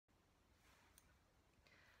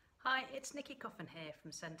Hi, it's Nikki Coffin here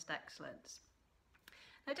from Centred Excellence.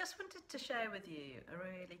 I just wanted to share with you a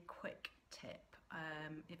really quick tip.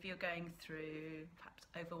 If you're going through perhaps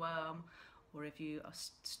overwhelm, or if you are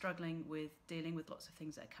struggling with dealing with lots of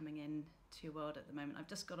things that are coming in to your world at the moment. I've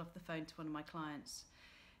just got off the phone to one of my clients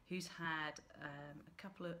who's had a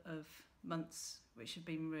couple of months which have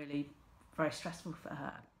been really very stressful for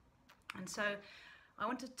her. And so I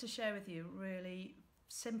wanted to share with you a really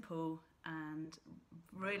simple and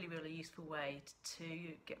really useful way to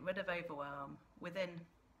get rid of overwhelm within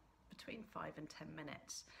between 5 and 10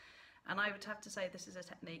 minutes. And I would have to say this is a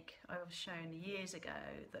technique I was shown years ago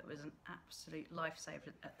that was an absolute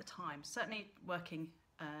lifesaver at the time. Certainly working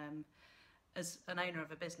as an owner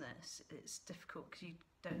of a business, it's difficult because you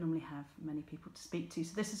don't normally have many people to speak to.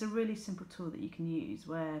 So this is a really simple tool that you can use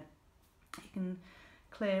where you can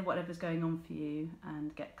clear whatever's going on for you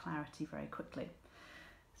and get clarity very quickly.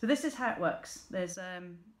 So this is how it works. There's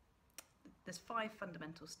 5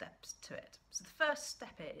 fundamental steps to it. So the first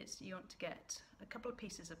step is you want to get a couple of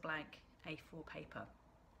pieces of blank A4 paper,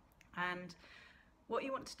 and what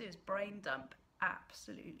you want to do is brain dump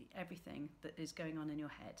absolutely everything that is going on in your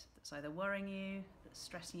head that's either worrying you, that's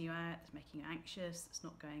stressing you out, that's making you anxious, that's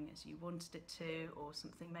not going as you wanted it to, or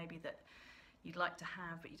something maybe that you'd like to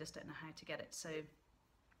have but you just don't know how to get it. So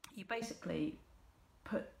you basically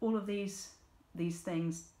put all of these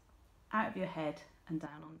things out of your head and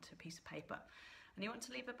down onto a piece of paper, and you want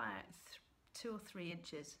to leave about 2 or 3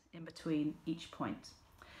 inches in between each point.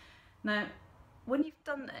 Now when you've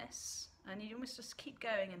done this, and you almost just keep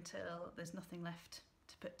going until there's nothing left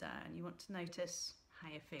to put down, you want to notice how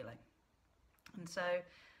you're feeling. And so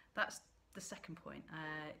that's the second point.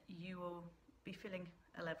 You will be feeling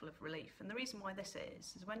a level of relief, and the reason why this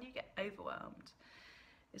is when you get overwhelmed,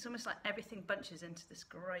 it's almost like everything bunches into this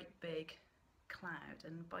great big cloud,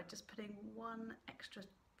 and by just putting one extra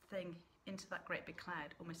thing into that great big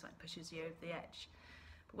cloud, almost like pushes you over the edge.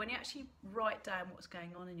 But when you actually write down what's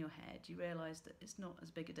going on in your head, you realise that it's not as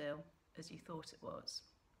big a deal as you thought it was.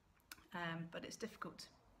 But it's difficult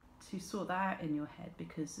to sort that out in your head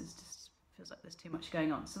because it just feels like there's too much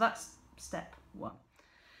going on. So that's step 1.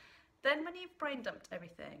 Then when you've brain dumped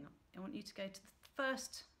everything, I want you to go to the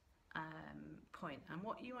first point, and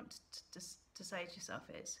what you want to say to yourself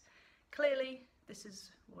is, clearly this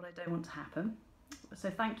is what I don't want to happen. So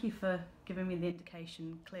thank you for giving me the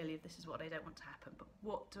indication clearly this is what I don't want to happen, but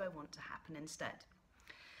what do I want to happen instead?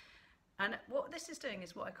 And what this is doing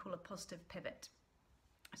is what I call a positive pivot.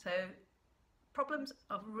 So problems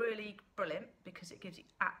are really brilliant because it gives you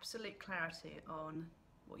absolute clarity on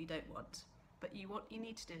what you don't want. But what you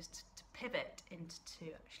need to do is to pivot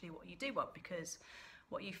into actually what you do want, because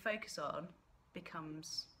what you focus on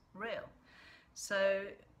becomes real. So,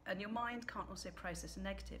 and your mind can't also process a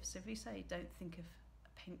negative. So if you say don't think of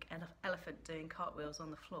a pink elephant doing cartwheels on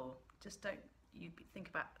the floor, just don't you think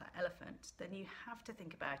about that elephant, then you have to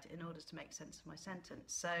think about it in order to make sense of my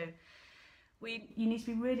sentence. So you need to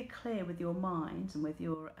be really clear with your mind and with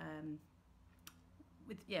your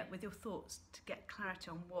with your thoughts to get clarity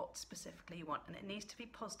on what specifically you want, and it needs to be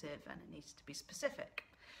positive and it needs to be specific.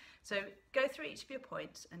 So go through each of your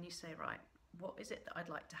points and you say, right, what is it that I'd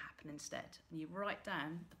like to happen instead? And you write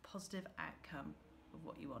down the positive outcome of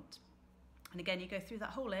what you want. And again, you go through that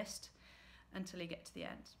whole list until you get to the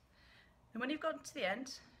end. And when you've gotten to the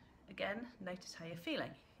end, again, notice how you're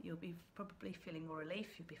feeling. You'll be probably feeling more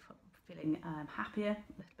relief, you'll be feeling happier,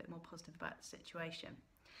 a little bit more positive about the situation.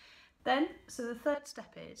 Then, so the third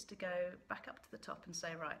step is to go back up to the top and say,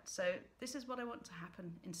 right, so this is what I want to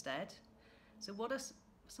happen instead. So what are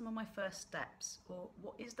some of my first steps, or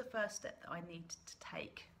what is the first step that I need to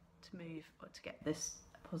take to move or to get this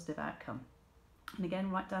positive outcome? And again,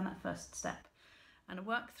 write down that first step and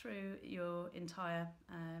work through your entire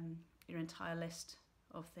list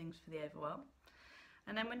of things for the overwhelm.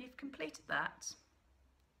 And then when you've completed that,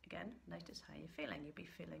 again, notice how you're feeling. You'll be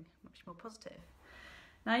feeling much more positive.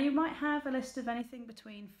 Now you might have a list of anything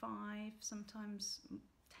between 5, sometimes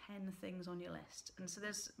 10 things on your list. And so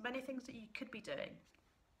there's many things that you could be doing.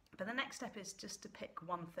 But the next step is just to pick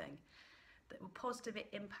one thing that will positively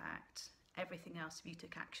impact everything else if you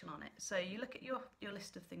took action on it. So you look at your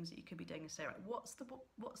list of things that you could be doing and say, right, what's the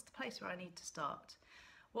place where I need to start?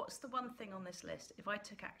 What's the one thing on this list? If I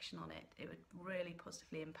took action on it, it would really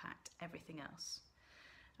positively impact everything else.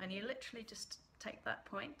 And you literally just take that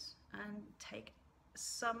point and take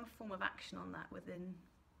some form of action on that within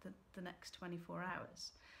the next 24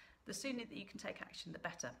 hours. The sooner that you can take action, the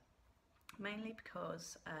better. Mainly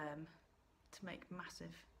because to make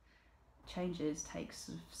massive changes takes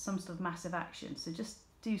some sort of massive action. So just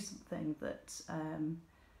do something that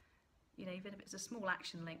you know, even if it's a small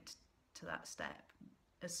action linked to that step,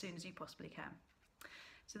 as soon as you possibly can.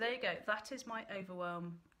 So there you go, that is my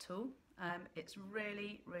Overwhelm tool. It's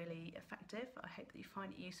really, really effective. I hope that you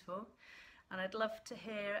find it useful. And I'd love to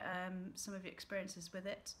hear some of your experiences with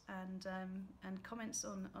it and comments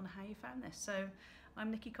on how you found this. So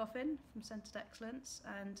I'm Nikki Coffin from Centred Excellence,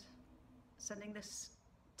 and sending this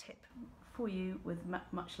tip for you with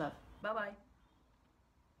much love. Bye bye.